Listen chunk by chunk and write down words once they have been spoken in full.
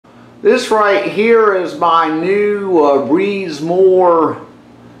This right here is my new Breezemore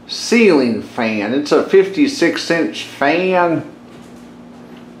ceiling fan. It's a 56-inch fan.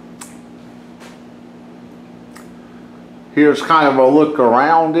 Here's kind of a look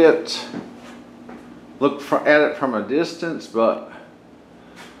around it. Look at it from a distance, but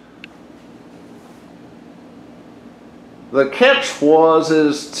the catch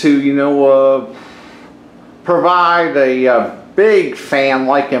is to, provide a big fan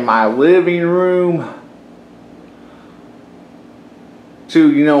like in my living room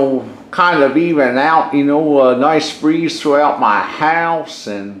to, kind of even out, a nice breeze throughout my house.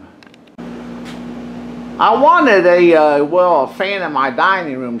 And I wanted a fan in my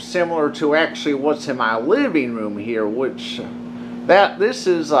dining room similar to actually what's in my living room here, which this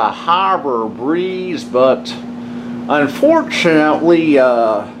is a Harbor Breeze, but unfortunately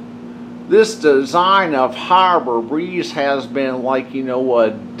this design of Harbor Breeze has been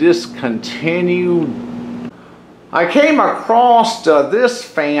discontinued. I came across this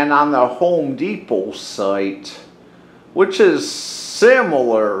fan on the Home Depot site, which is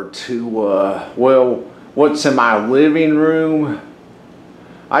similar to what's in my living room.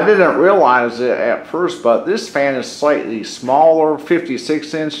 I didn't realize it at first, but this fan is slightly smaller,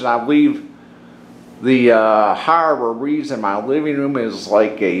 56 inch, and I believe the Harbor Breeze in my living room is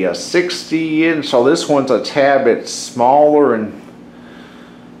like a 60 inch, so this one's a tad bit smaller. And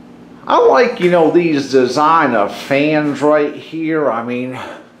I like, these design of fans right here. I mean,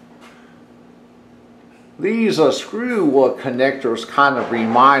 these screw connectors kind of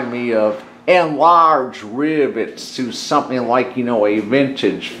remind me of enlarged rivets to something like, a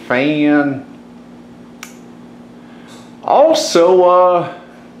vintage fan. Also,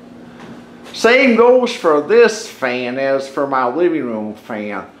 same goes for this fan as for my living room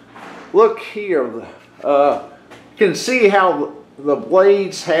fan. Look here, you can see how the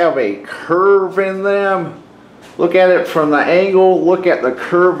blades have a curve in them. Look at it from the angle, look at the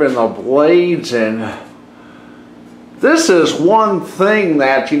curve in the blades, and this is one thing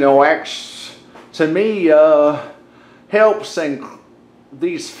that, to me, helps in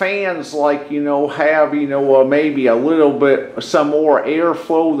these fans, have, maybe a little bit, some more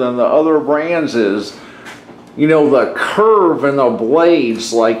airflow than the other brands is, the curve in the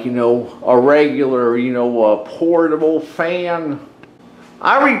blades, a regular, a portable fan.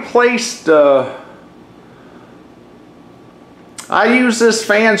 I replaced, I used this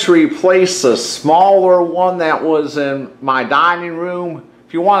fan to replace the smaller one that was in my dining room.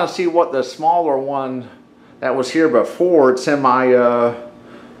 If you want to see what the smaller one that was here before, it's in my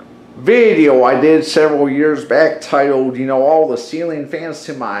video I did several years back titled, all the ceiling fans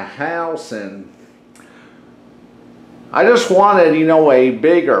to my house. And I just wanted, a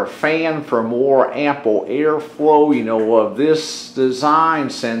bigger fan for more ample airflow, of this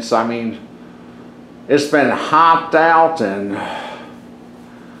design, since, I mean, it's been hot out and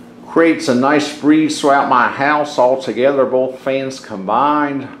creates a nice breeze throughout my house altogether, both fans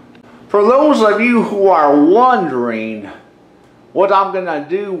combined. For those of you who are wondering what I'm gonna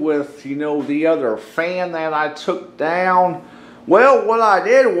do with, the other fan that I took down, well, what I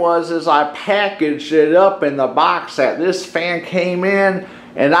did is I packaged it up in the box that this fan came in,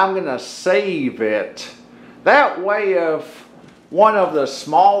 and I'm gonna save it. That way, if one of the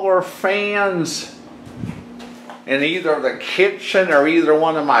smaller fans in either the kitchen or either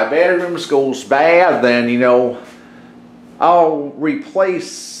one of my bedrooms goes bad, then, I'll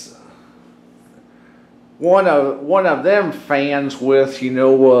replace one of them fans with,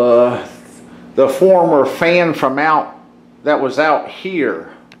 the former fan from that was out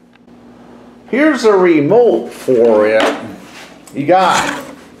here. Here's a remote for it. You got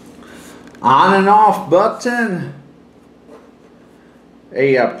on and off button,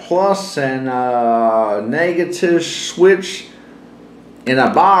 a plus and negative switch, and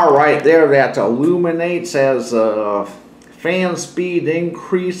a bar right there that illuminates as fan speed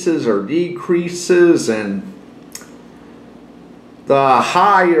increases or decreases. And the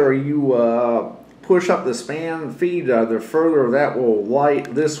higher you push up this fan speed, the further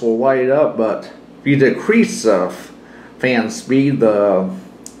this will light up. But if you decrease the fan speed, the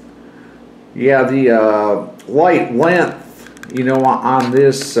light length, on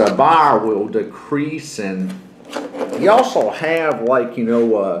this bar will decrease. And you also have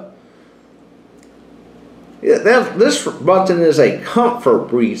this button is a comfort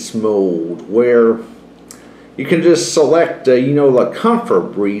breeze mode, where you can just select the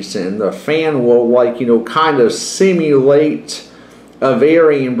comfort breeze, and the fan will kind of simulate a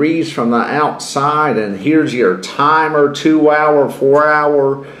varying breeze from the outside. And here's your timer: 2 hour, 4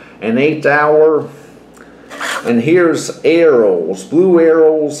 hour, and 8 hour. And here's arrows. Blue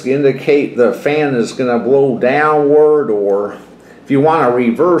arrows indicate the fan is going to blow downward, or if you want to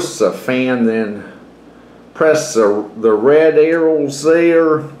reverse the fan, then press the red arrows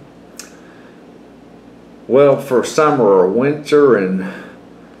there. Well, for summer or winter. And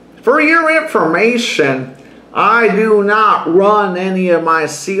for your information, I do not run any of my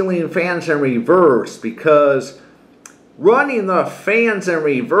ceiling fans in reverse, because running the fans in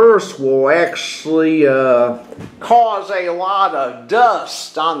reverse will actually cause a lot of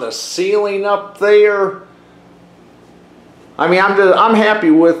dust on the ceiling up there. I mean, I'm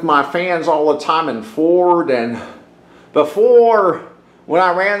happy with my fans all the time in forward, and before, when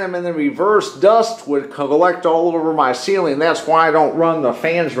I ran them in the reverse, dust would collect all over my ceiling. That's why I don't run the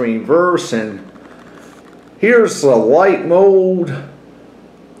fans in reverse. And here's the light mode.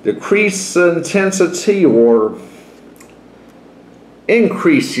 Decrease the intensity or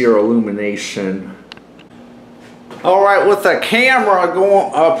increase your illumination. Alright, with the camera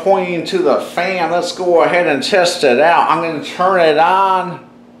pointing to the fan, let's go ahead and test it out. I'm going to turn it on.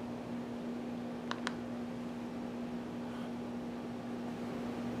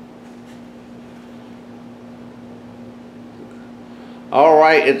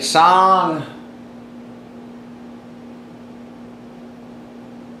 Alright, it's on.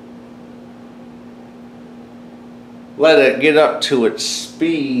 Let it get up to its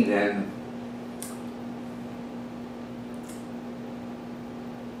speed, and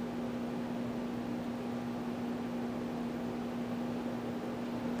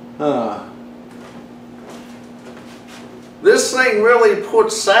this thing really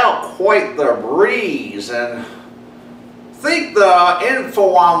puts out quite the breeze. And I think the info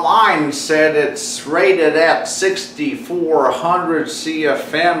online said it's rated at 6,400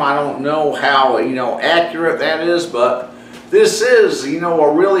 CFM. I don't know how, accurate that is, but this is,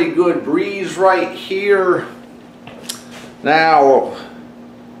 a really good breeze right here. Now,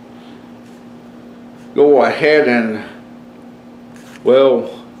 go ahead and,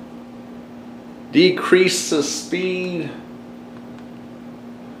 well, decrease the speed.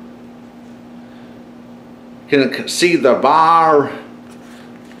 You can see the bar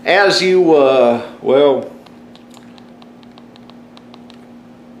as you well,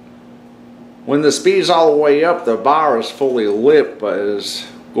 when the speed's all the way up, the bar is fully lit. But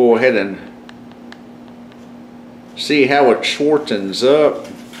go ahead and see how it shortens up.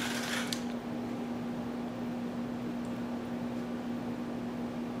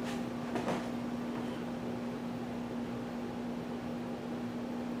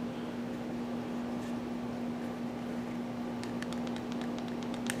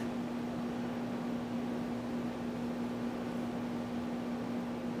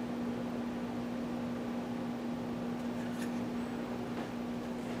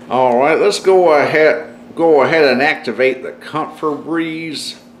 Alright, let's go ahead and activate the comfort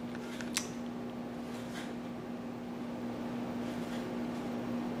breeze.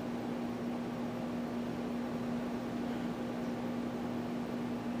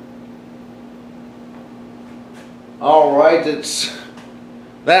 Alright,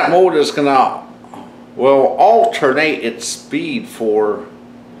 that mode is gonna, well, alternate its speed for,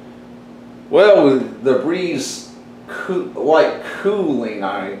 well, the breeze like cooling,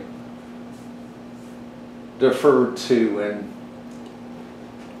 I deferred to. And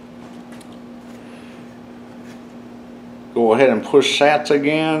go ahead and push that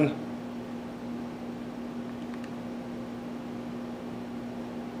again.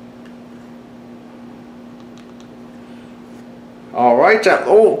 Alright,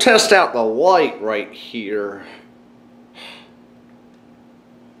 we'll test out the light right here.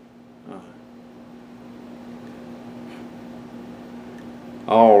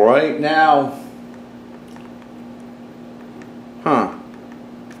 Alright, now,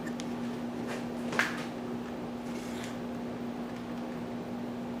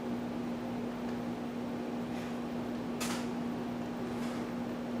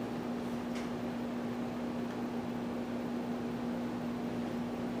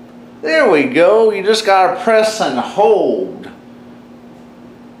 there we go. You just gotta press and hold.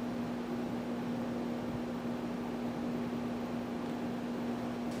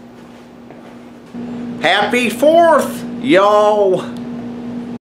 Happy 4th, y'all.